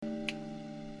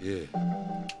Yeah.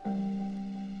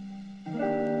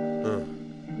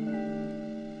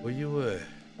 Where you at?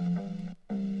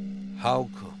 How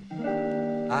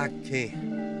come I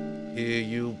can't hear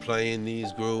you playing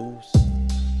these grooves?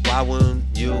 Why wouldn't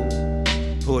you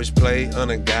push play on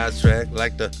a guy's track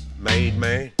like the Made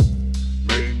Man?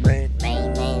 Made Man,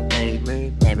 Made Man, Made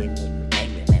Man,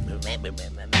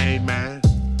 Made Man.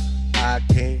 I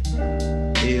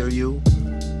can't hear you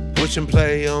push and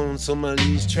play on some of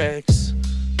these tracks.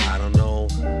 I don't know,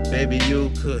 maybe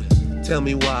you could tell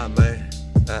me why, man.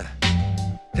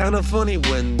 Kinda funny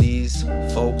when these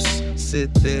folks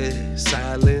sit there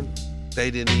silent.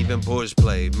 They didn't even push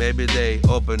play. Maybe they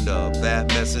opened up that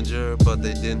messenger, but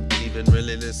they didn't even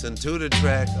really listen to the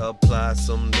track. Apply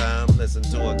sometime, listen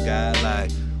to a guy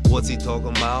like, what's he talking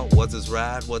about? What's his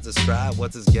ride? What's his stride?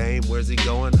 What's his game? Where's he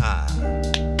going? I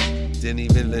didn't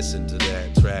even listen to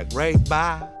that track right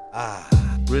by. I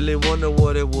really wonder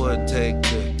what it would take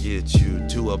to get you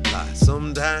to apply.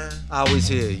 Sometimes I always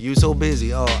hear you so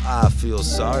busy, oh, I feel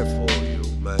sorry for you,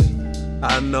 man.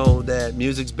 I know that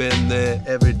music's been there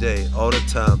every day, all the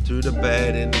time, through the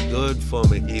bad and the good for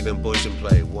me. Even push and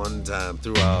play one time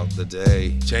throughout the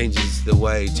day changes the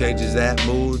way, changes that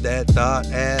mood, that thought,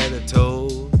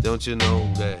 attitude. Don't you know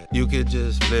that you could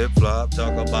just flip-flop,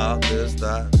 talk about this,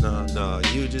 that? No,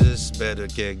 you just better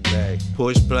kick back.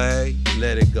 Push play,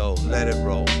 let it go, let it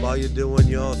roll. While you're doing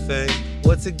your thing,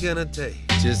 what's it gonna take?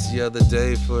 Just the other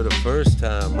day, for the first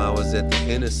time, I was at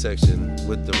the intersection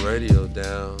with the radio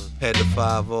down. Had the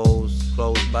 5-0s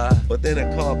close by, but then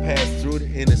a car passed through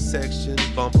the intersection,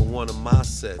 bumping one of my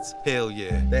sets. Hell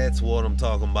yeah, that's what I'm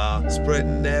talking about.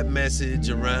 Spreading that message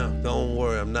around. Don't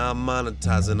worry, I'm not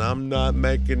monetizing. I'm not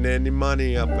making any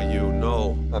money up for you.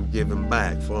 No, I'm giving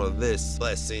back for this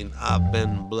blessing I've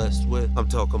been blessed with. I'm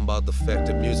talking about the fact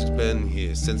that music's been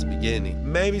here since the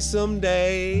beginning. Maybe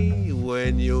someday,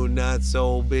 when you're not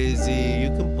so busy, you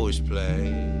can push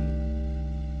play.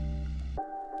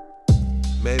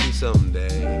 Maybe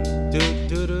someday,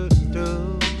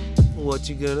 what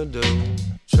you gonna do?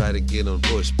 Try to get on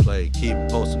push play, keep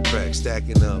posting tracks,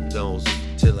 stacking up those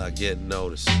till I get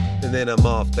noticed. And then I'm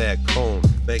off that corner,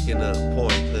 making a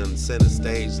point and center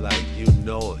stage like you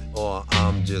know it. Or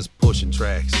I'm just pushing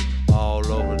tracks all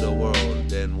over the world and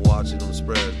then watching them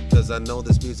spread. Cause I know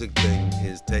this music thing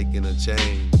is taking a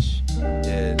change.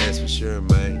 Yeah, that's for sure,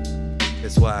 man.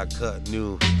 That's why I cut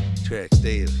new tracks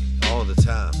daily, all the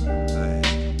time, man.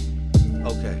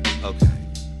 Okay,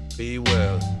 be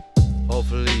well.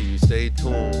 Hopefully you stay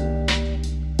tuned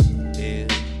in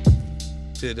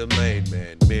to the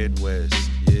Mandman, Midwest,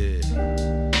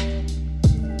 yeah.